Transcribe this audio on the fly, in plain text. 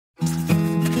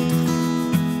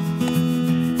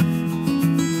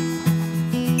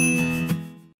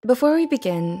Before we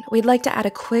begin, we'd like to add a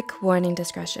quick warning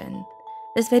discretion.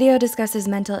 This video discusses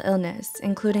mental illness,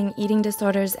 including eating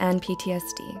disorders and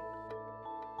PTSD.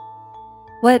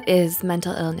 What is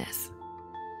mental illness?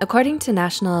 According to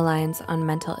National Alliance on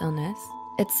Mental Illness,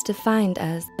 it's defined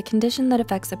as a condition that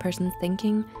affects a person's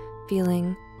thinking,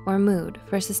 feeling, or mood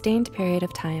for a sustained period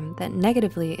of time that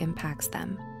negatively impacts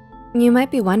them. You might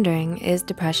be wondering, is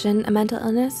depression a mental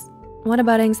illness? What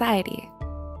about anxiety?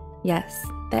 Yes,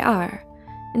 they are.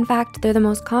 In fact, they're the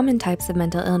most common types of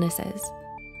mental illnesses.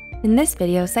 In this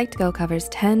video, Psych2Go covers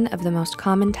 10 of the most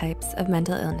common types of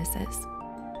mental illnesses.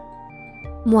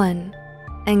 1.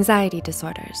 Anxiety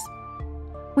disorders.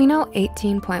 We know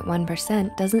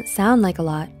 18.1% doesn't sound like a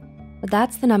lot, but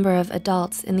that's the number of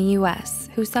adults in the US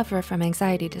who suffer from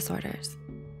anxiety disorders.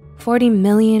 40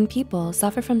 million people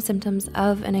suffer from symptoms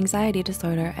of an anxiety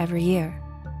disorder every year.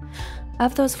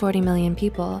 Of those 40 million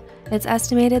people, it's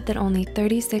estimated that only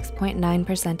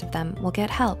 36.9% of them will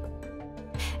get help.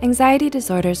 Anxiety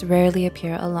disorders rarely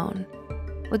appear alone,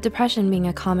 with depression being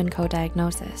a common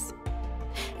co-diagnosis.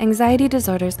 Anxiety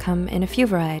disorders come in a few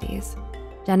varieties: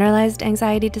 generalized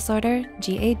anxiety disorder,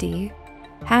 GAD,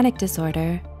 panic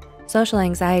disorder, social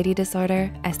anxiety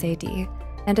disorder, SAD,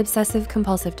 and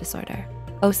obsessive-compulsive disorder,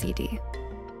 OCD.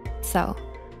 So,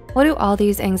 what do all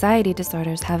these anxiety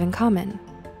disorders have in common?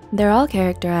 They're all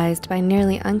characterized by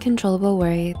nearly uncontrollable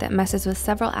worry that messes with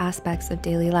several aspects of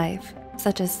daily life,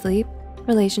 such as sleep,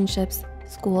 relationships,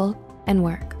 school, and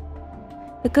work.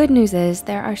 The good news is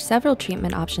there are several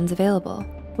treatment options available,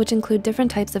 which include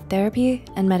different types of therapy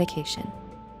and medication.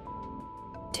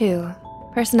 2.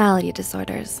 Personality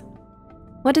disorders.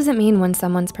 What does it mean when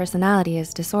someone's personality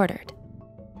is disordered?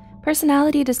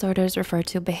 Personality disorders refer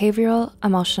to behavioral,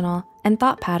 emotional, and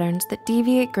thought patterns that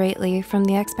deviate greatly from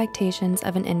the expectations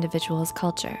of an individual's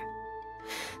culture.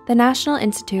 The National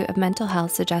Institute of Mental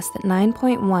Health suggests that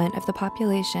 9.1% of the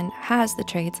population has the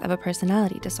traits of a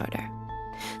personality disorder.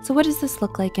 So what does this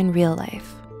look like in real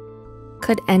life?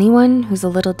 Could anyone who's a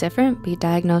little different be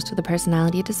diagnosed with a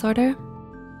personality disorder?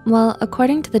 Well,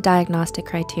 according to the diagnostic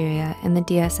criteria in the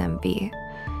DSM-V,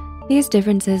 these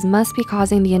differences must be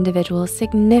causing the individual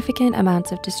significant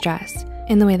amounts of distress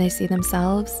in the way they see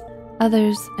themselves,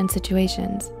 others, and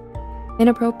situations,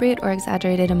 inappropriate or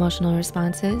exaggerated emotional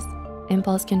responses,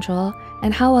 impulse control,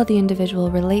 and how well the individual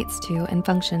relates to and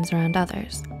functions around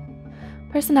others.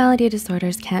 Personality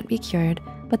disorders can't be cured,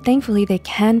 but thankfully they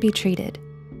can be treated.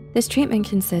 This treatment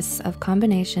consists of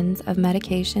combinations of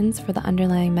medications for the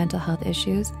underlying mental health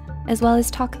issues, as well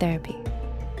as talk therapy.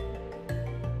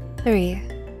 3.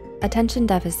 Attention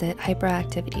Deficit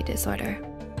Hyperactivity Disorder.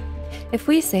 If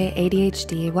we say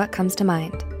ADHD, what comes to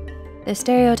mind? The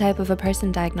stereotype of a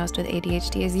person diagnosed with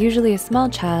ADHD is usually a small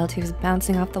child who's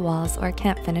bouncing off the walls or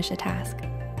can't finish a task.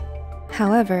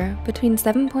 However, between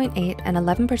 7.8% and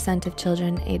 11% of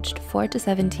children aged 4 to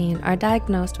 17 are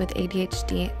diagnosed with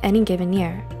ADHD any given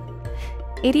year.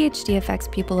 ADHD affects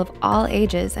people of all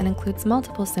ages and includes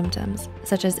multiple symptoms,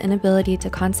 such as inability to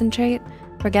concentrate,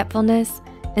 forgetfulness,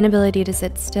 inability to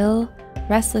sit still,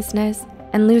 restlessness,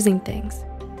 and losing things.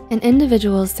 An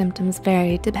individual's symptoms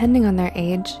vary depending on their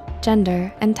age,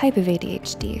 gender, and type of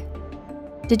ADHD.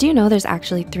 Did you know there's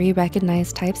actually 3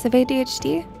 recognized types of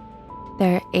ADHD?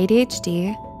 They're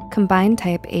ADHD, combined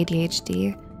type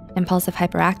ADHD, impulsive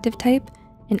hyperactive type,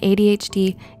 and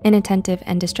ADHD inattentive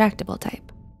and distractible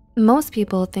type. Most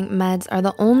people think meds are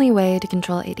the only way to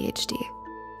control ADHD,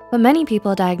 but many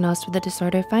people diagnosed with the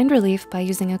disorder find relief by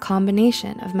using a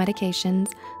combination of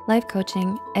medications, life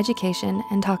coaching, education,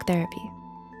 and talk therapy.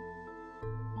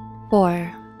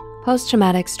 4.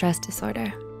 Post-traumatic stress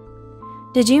disorder.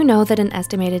 Did you know that an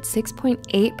estimated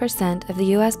 6.8% of the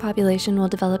US population will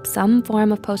develop some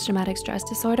form of post-traumatic stress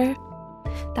disorder?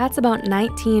 That's about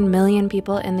 19 million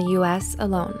people in the US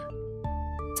alone.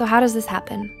 So how does this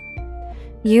happen?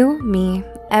 You, me,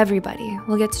 everybody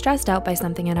will get stressed out by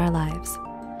something in our lives.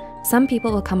 Some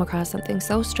people will come across something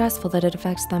so stressful that it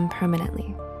affects them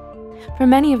permanently. For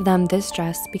many of them, this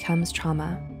stress becomes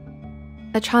trauma.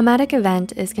 A traumatic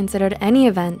event is considered any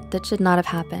event that should not have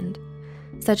happened,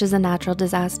 such as a natural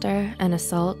disaster, an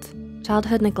assault,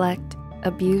 childhood neglect,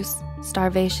 abuse,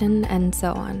 starvation, and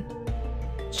so on.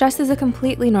 Stress is a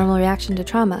completely normal reaction to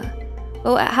trauma,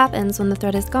 but what happens when the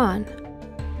threat is gone?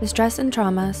 The stress and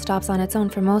trauma stops on its own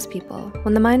for most people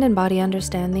when the mind and body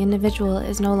understand the individual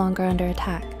is no longer under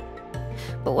attack.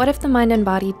 But what if the mind and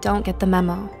body don't get the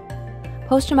memo?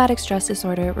 Post-traumatic stress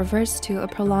disorder refers to a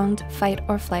prolonged fight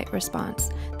or flight response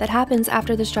that happens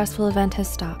after the stressful event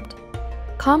has stopped.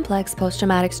 Complex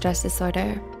post-traumatic stress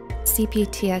disorder,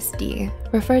 CPTSD,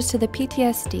 refers to the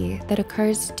PTSD that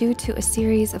occurs due to a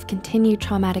series of continued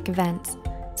traumatic events,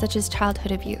 such as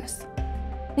childhood abuse.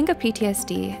 Think of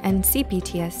PTSD and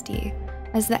CPTSD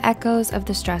as the echoes of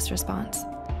the stress response.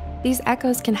 These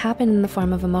echoes can happen in the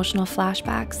form of emotional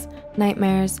flashbacks,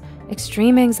 nightmares,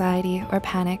 extreme anxiety or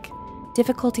panic,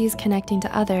 difficulties connecting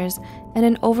to others, and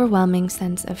an overwhelming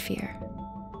sense of fear.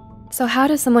 So how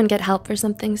does someone get help for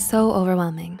something so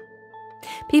overwhelming?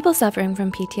 People suffering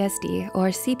from PTSD or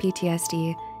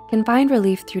CPTSD can find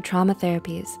relief through trauma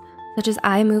therapies, such as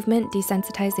eye movement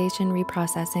desensitization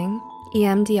reprocessing,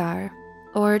 EMDR,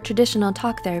 or traditional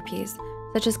talk therapies,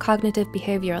 such as cognitive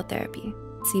behavioral therapy,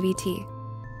 CBT,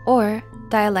 or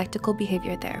dialectical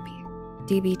behavior therapy,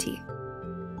 DBT.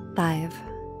 5.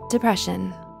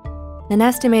 Depression. An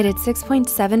estimated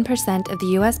 6.7% of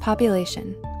the US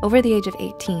population over the age of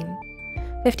 18,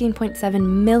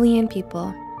 15.7 million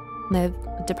people live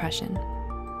with depression.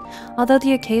 Although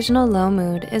the occasional low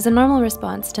mood is a normal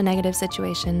response to negative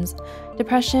situations,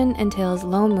 depression entails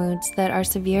low moods that are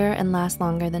severe and last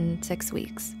longer than 6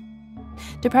 weeks.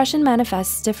 Depression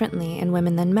manifests differently in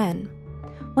women than men.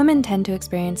 Women tend to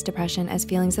experience depression as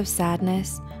feelings of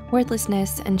sadness,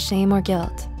 worthlessness, and shame or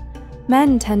guilt.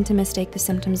 Men tend to mistake the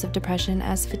symptoms of depression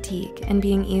as fatigue and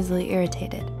being easily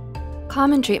irritated.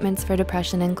 Common treatments for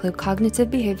depression include cognitive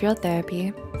behavioral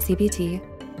therapy, CBT,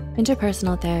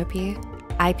 interpersonal therapy,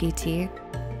 IPT,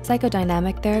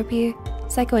 psychodynamic therapy,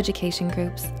 psychoeducation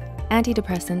groups,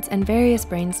 antidepressants, and various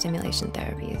brain stimulation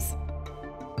therapies.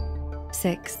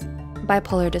 6.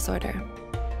 Bipolar disorder.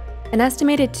 An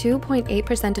estimated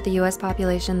 2.8% of the US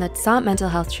population that sought mental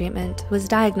health treatment was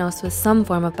diagnosed with some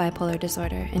form of bipolar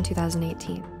disorder in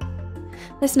 2018.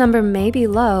 This number may be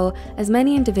low, as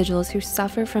many individuals who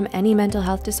suffer from any mental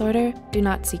health disorder do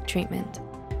not seek treatment.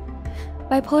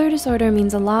 Bipolar disorder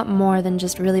means a lot more than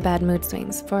just really bad mood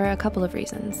swings for a couple of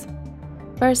reasons.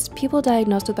 First, people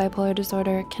diagnosed with bipolar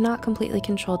disorder cannot completely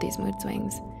control these mood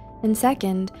swings. And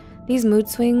second, these mood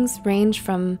swings range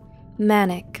from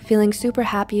manic, feeling super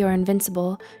happy or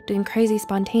invincible, doing crazy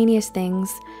spontaneous things,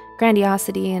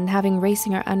 grandiosity, and having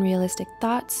racing or unrealistic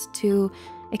thoughts, to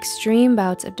extreme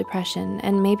bouts of depression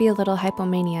and maybe a little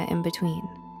hypomania in between.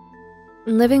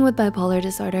 Living with bipolar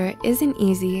disorder isn't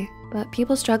easy, but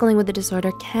people struggling with the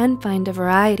disorder can find a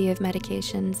variety of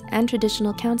medications and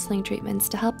traditional counseling treatments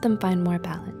to help them find more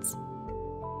balance.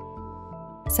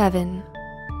 7.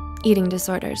 Eating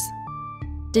disorders.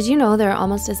 Did you know there are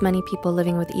almost as many people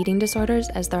living with eating disorders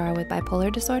as there are with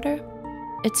bipolar disorder?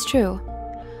 It's true.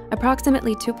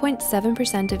 Approximately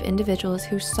 2.7% of individuals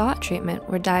who sought treatment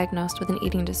were diagnosed with an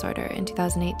eating disorder in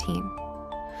 2018.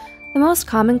 The most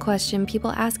common question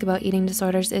people ask about eating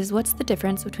disorders is, what's the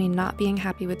difference between not being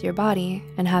happy with your body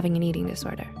and having an eating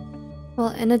disorder? Well,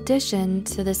 in addition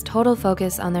to this total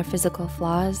focus on their physical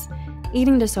flaws,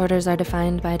 eating disorders are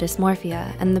defined by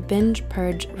dysmorphia and the binge,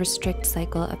 purge, restrict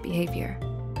cycle of behavior.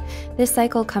 This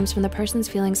cycle comes from the person's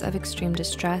feelings of extreme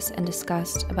distress and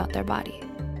disgust about their body.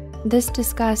 This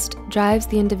disgust drives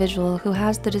the individual who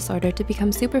has the disorder to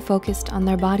become super focused on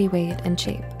their body weight and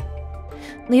shape.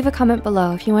 Leave a comment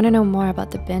below if you want to know more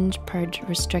about the binge, purge,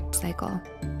 restrict cycle.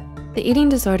 The eating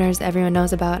disorders everyone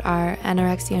knows about are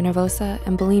anorexia nervosa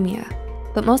and bulimia,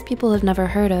 but most people have never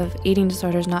heard of eating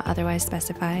disorders not otherwise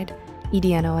specified,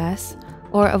 EDNOS,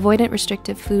 or avoidant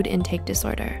restrictive food intake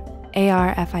disorder,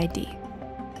 ARFID.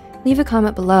 Leave a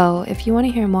comment below if you want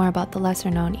to hear more about the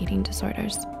lesser-known eating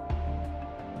disorders.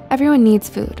 Everyone needs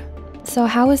food, so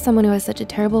how is someone who has such a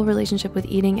terrible relationship with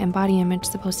eating and body image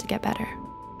supposed to get better?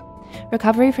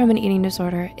 Recovery from an eating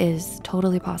disorder is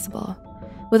totally possible,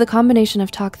 with a combination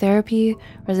of talk therapy,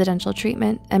 residential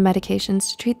treatment, and medications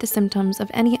to treat the symptoms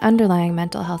of any underlying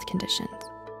mental health conditions.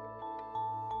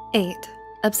 8.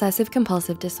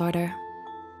 Obsessive-Compulsive Disorder.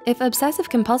 If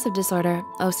Obsessive-Compulsive Disorder,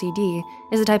 OCD,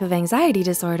 is a type of anxiety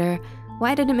disorder,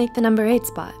 why did it make the number 8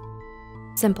 spot?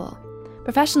 Simple.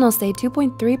 Professionals say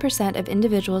 2.3% of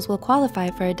individuals will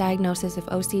qualify for a diagnosis of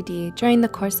OCD during the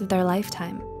course of their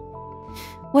lifetime.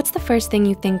 What's the first thing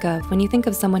you think of when you think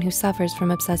of someone who suffers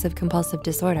from obsessive-compulsive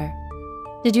disorder?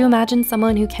 Did you imagine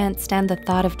someone who can't stand the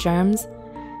thought of germs?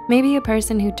 Maybe a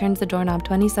person who turns the doorknob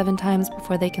 27 times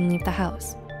before they can leave the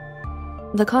house.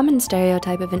 The common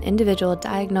stereotype of an individual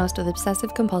diagnosed with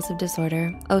obsessive-compulsive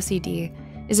disorder, OCD,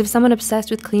 is of someone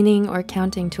obsessed with cleaning or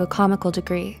counting to a comical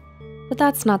degree. But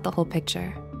that's not the whole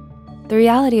picture. The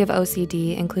reality of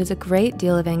OCD includes a great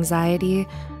deal of anxiety,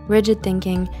 rigid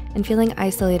thinking, and feeling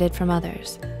isolated from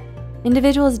others.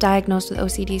 Individuals diagnosed with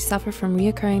OCD suffer from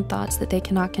reoccurring thoughts that they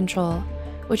cannot control,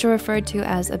 which are referred to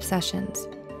as obsessions.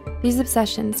 These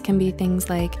obsessions can be things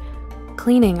like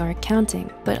cleaning or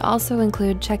counting, but also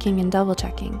include checking and double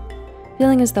checking,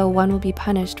 feeling as though one will be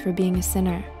punished for being a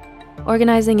sinner,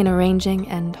 organizing and arranging,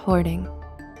 and hoarding.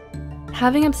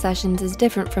 Having obsessions is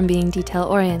different from being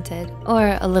detail-oriented,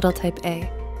 or a little type A,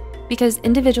 because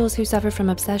individuals who suffer from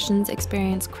obsessions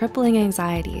experience crippling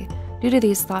anxiety due to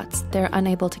these thoughts they're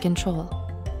unable to control.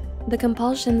 The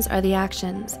compulsions are the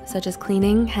actions, such as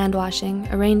cleaning, hand washing,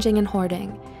 arranging, and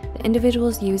hoarding, that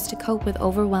individuals use to cope with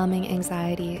overwhelming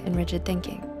anxiety and rigid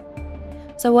thinking.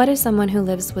 So what is someone who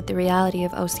lives with the reality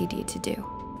of OCD to do?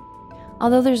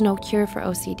 Although there's no cure for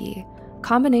OCD, a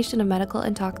combination of medical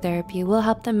and talk therapy will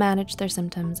help them manage their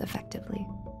symptoms effectively.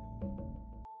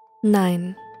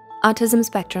 9. Autism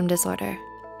Spectrum Disorder,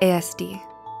 ASD.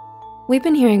 We've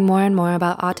been hearing more and more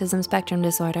about Autism Spectrum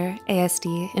Disorder,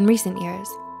 ASD, in recent years.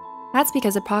 That's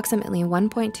because approximately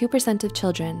 1.2% of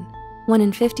children, 1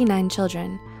 in 59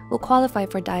 children, will qualify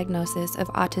for diagnosis of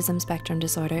Autism Spectrum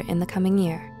Disorder in the coming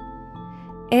year.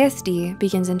 ASD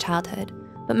begins in childhood,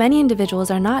 but many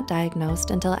individuals are not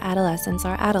diagnosed until adolescence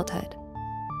or adulthood.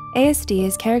 ASD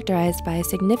is characterized by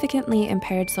significantly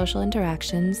impaired social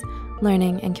interactions,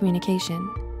 learning, and communication.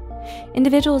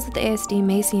 Individuals with ASD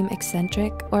may seem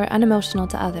eccentric or unemotional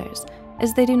to others,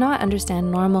 as they do not understand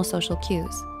normal social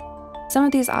cues. Some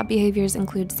of these odd behaviors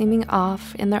include seeming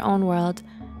off in their own world,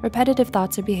 repetitive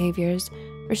thoughts or behaviors,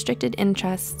 restricted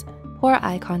interests, poor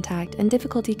eye contact, and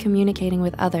difficulty communicating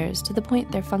with others to the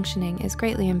point their functioning is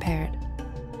greatly impaired.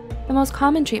 The most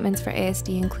common treatments for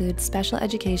ASD include special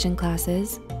education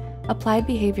classes, applied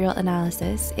behavioral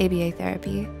analysis, ABA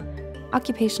therapy,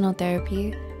 occupational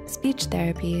therapy, speech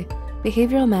therapy,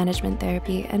 behavioral management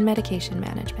therapy, and medication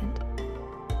management.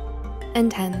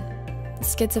 And 10,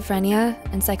 schizophrenia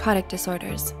and psychotic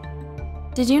disorders.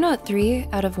 Did you know 3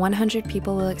 out of 100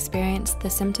 people will experience the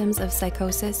symptoms of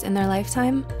psychosis in their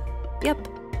lifetime? Yep,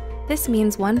 this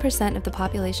means 1% of the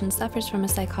population suffers from a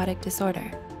psychotic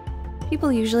disorder.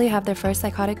 People usually have their first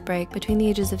psychotic break between the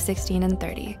ages of 16 and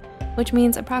 30, which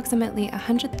means approximately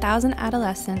 100,000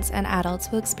 adolescents and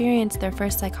adults will experience their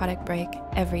first psychotic break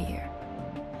every year.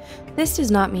 This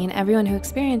does not mean everyone who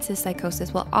experiences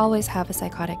psychosis will always have a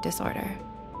psychotic disorder.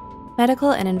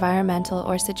 Medical and environmental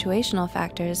or situational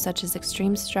factors such as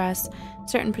extreme stress,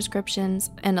 certain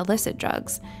prescriptions, and illicit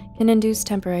drugs can induce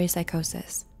temporary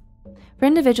psychosis. For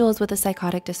individuals with a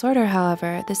psychotic disorder,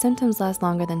 however, the symptoms last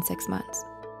longer than 6 months.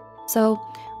 So,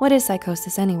 what is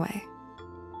psychosis anyway?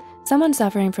 Someone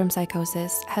suffering from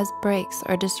psychosis has breaks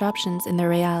or disruptions in their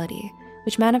reality,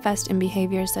 which manifest in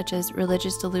behaviors such as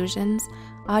religious delusions,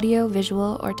 audio,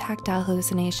 visual, or tactile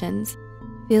hallucinations,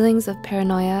 feelings of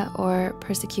paranoia or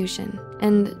persecution,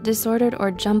 and disordered or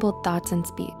jumbled thoughts and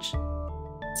speech.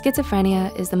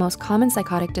 Schizophrenia is the most common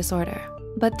psychotic disorder,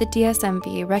 but the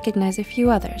DSM-V recognizes a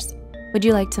few others. Would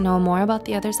you like to know more about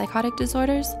the other psychotic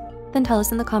disorders? Then tell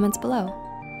us in the comments below.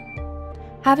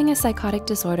 Having a psychotic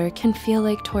disorder can feel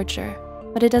like torture,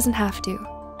 but it doesn't have to.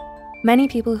 Many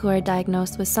people who are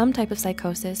diagnosed with some type of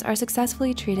psychosis are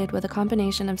successfully treated with a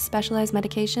combination of specialized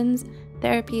medications,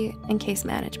 therapy, and case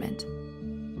management.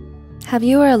 Have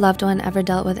you or a loved one ever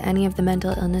dealt with any of the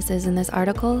mental illnesses in this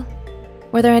article?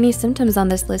 Were there any symptoms on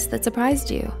this list that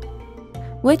surprised you?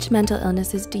 Which mental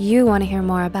illnesses do you want to hear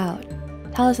more about?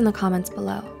 Tell us in the comments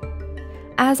below.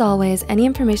 As always, any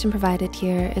information provided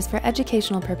here is for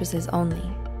educational purposes only.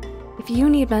 If you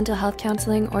need mental health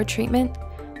counseling or treatment,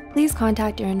 please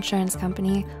contact your insurance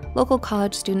company, local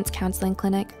college students counseling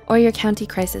clinic, or your county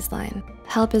crisis line.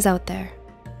 Help is out there.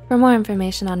 For more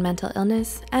information on mental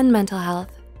illness and mental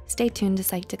health, stay tuned to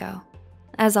Psych2Go.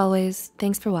 As always,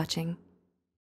 thanks for watching.